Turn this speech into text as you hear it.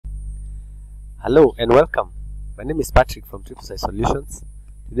Hello and welcome. My name is Patrick from Triple Solutions.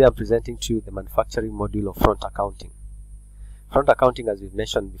 Today I'm presenting to you the manufacturing module of FrontAccounting. FrontAccounting, as we've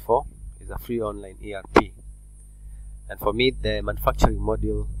mentioned before, is a free online ERP. And for me, the manufacturing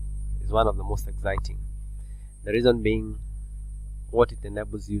module is one of the most exciting. The reason being what it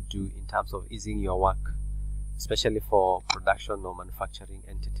enables you to do in terms of easing your work, especially for production or manufacturing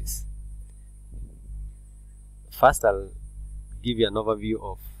entities. First, I'll give you an overview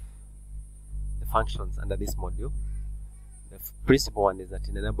of the functions under this module. The principal one is that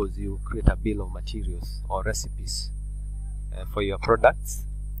it enables you to create a bill of materials or recipes for your products,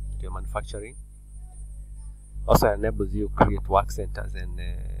 your manufacturing. Also enables you to create work centers, and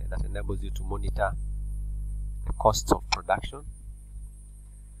that enables you to monitor the costs of production.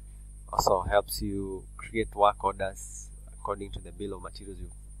 Also helps you create work orders according to the bill of materials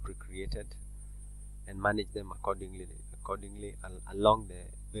you've pre-created and manage them accordingly along the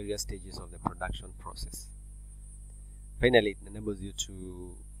various stages of the production process. Finally, it enables you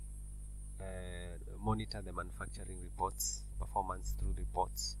to monitor the manufacturing reports, performance through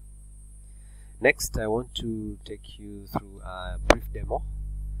reports. Next, I want to take you through a brief demo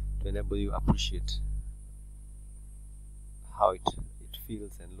to enable you to appreciate how it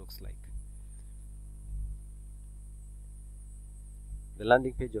feels and looks like. The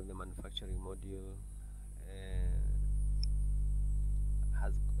landing page of the manufacturing module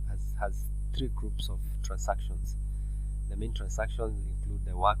has three groups of transactions. The main transactions include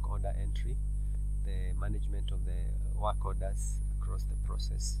the work order entry, the management of the work orders across the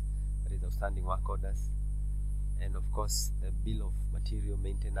process, that is outstanding work orders, and of course the bill of material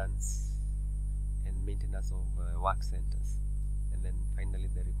maintenance and maintenance of work centers, and then finally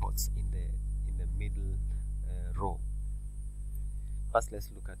the reports in the middle row. First,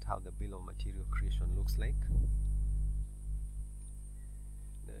 let's look at how the bill of material creation looks like.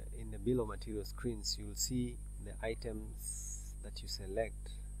 In the bill of material screens, you will see the items that you select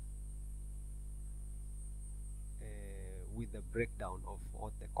with the breakdown of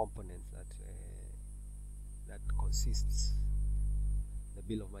all the components that consists the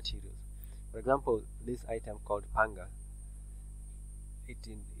bill of materials. For example, this item called panga,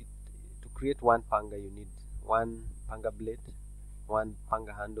 to create one panga you need one panga blade, one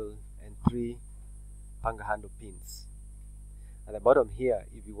panga handle, and 3 panga handle pins. At the bottom here,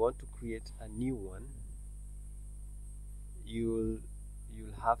 if you want to create a new one, you'll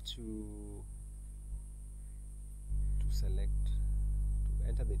have to select, to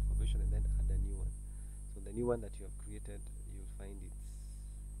enter the information and then add a new one. So the new one that you have created, you'll find it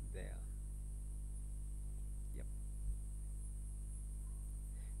there. Yep.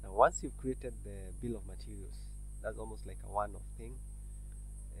 Now once you've created the bill of materials, that's almost like a one-off thing.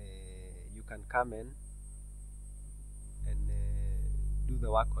 You can come in and do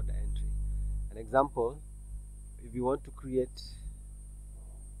the work order entry. An example, if you want to create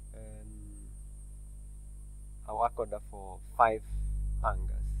a work order for 5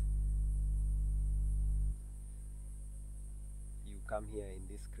 pangas, you come here in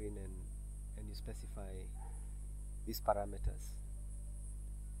this screen and you specify these parameters,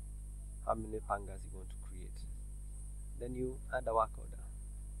 how many pangas you want to create. Then you add a work order.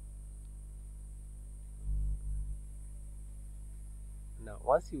 Now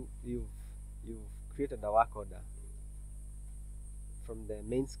once you've created a work order, from the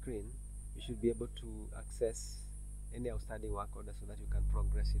main screen you should be able to access any outstanding work order so that you can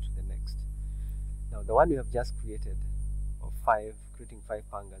progress it to the next. Now the one you have just created of 5, creating 5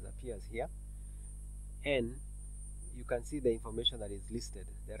 pangas, appears here, and you can see the information that is listed: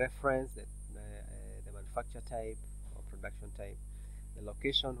 the reference, the manufacture type or production type, the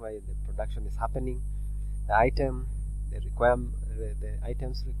location where the production is happening, the item, the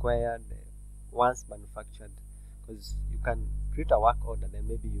items required once manufactured, because you can create a work order, then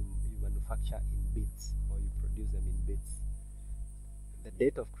maybe you manufacture in bits or you produce them in bits, the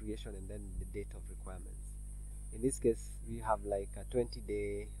date of creation and then the date of requirements. In this case, we have like a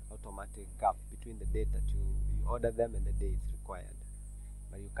 20-day automatic gap between the date that you order them and the day it's required,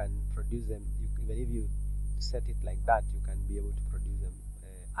 but you can produce them, even if you set it like that, you can be able to produce them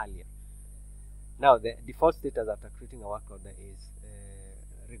earlier. Now the default status after creating a work order is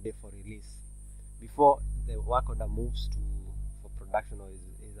ready for release. Before the work order moves for production or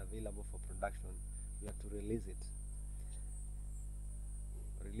is available for production, you have to release it.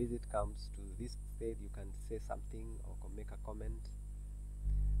 Release it comes to this stage. You can say something or make a comment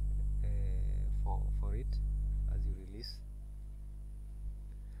for it as you release.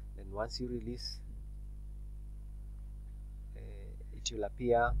 Then once you release, it will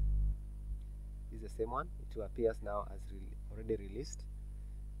appear. This is the same one. It will appear now as already released.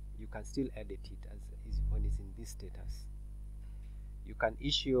 you can still edit it when it's in this status. You can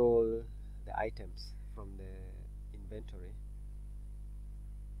issue the items from the inventory.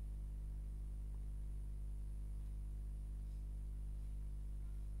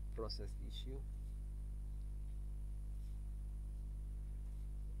 Process issue.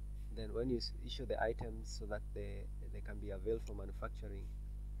 Then when you issue the items so that they can be available for manufacturing,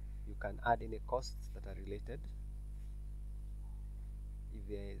 you can add any costs that are related. If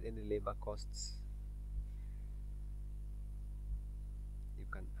there is any labor costs, you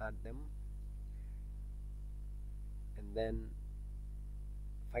can add them. And then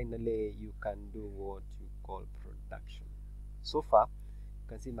finally you can do what you call production. So far you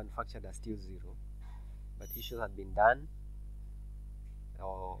can see manufactured are still 0, but issues have been done,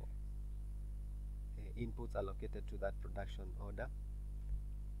 or inputs allocated to that production order.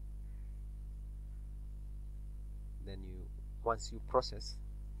 Then once you process,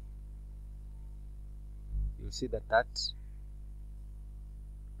 you'll see that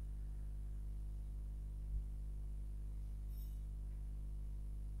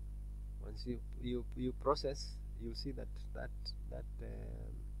once you process, you'll see that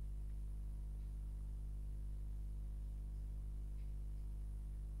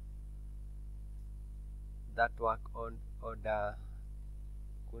that work on order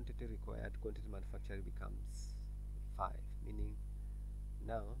quantity required, quantity manufactured becomes 5, meaning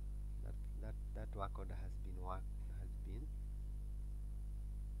now that work order has been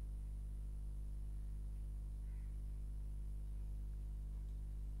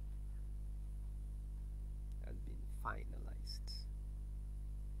finalized.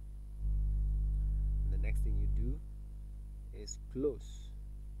 And the next thing you do is close.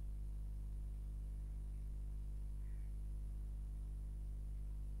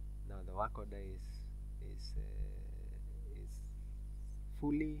 Now the work order is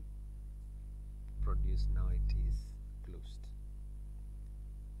fully produced. Now it is closed.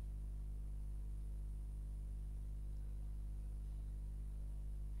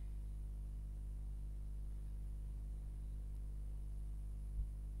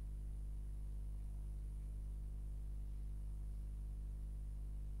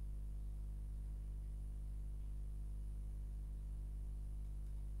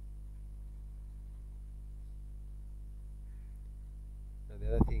 Now the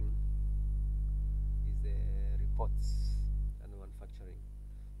other thing is the reports and manufacturing.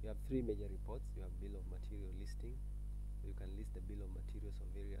 You have 3 major reports. You have bill of material listing. You can list the bill of materials of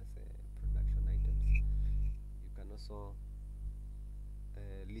various production items. You can also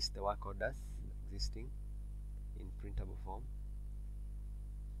list the work orders existing in printable form.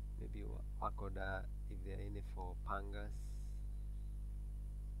 Maybe work order, if there are any for pangas,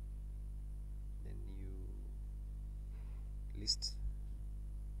 then you list,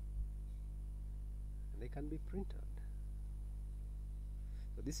 and they can be printed.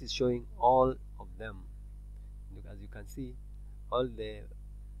 So this is showing all of them. As you can see, all the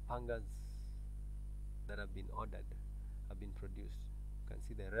pangas that have been ordered have been produced. You can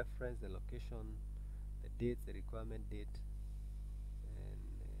see the reference, the location, the date, the requirement date, and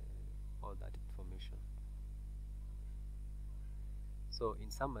all that information. So in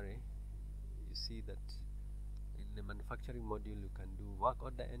summary, you see that in the manufacturing module you can do work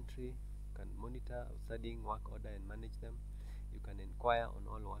order entry, you can monitor outstanding work order and manage them, you can inquire on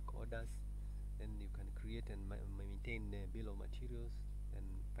all work orders, then you can create and maintain the bill of materials, and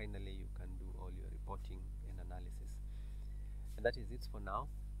finally you can do all your reporting and analysis. And that is it for now.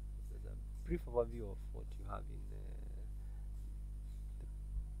 There's a brief overview of what you have in the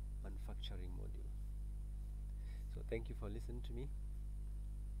manufacturing module. So thank you for listening to me.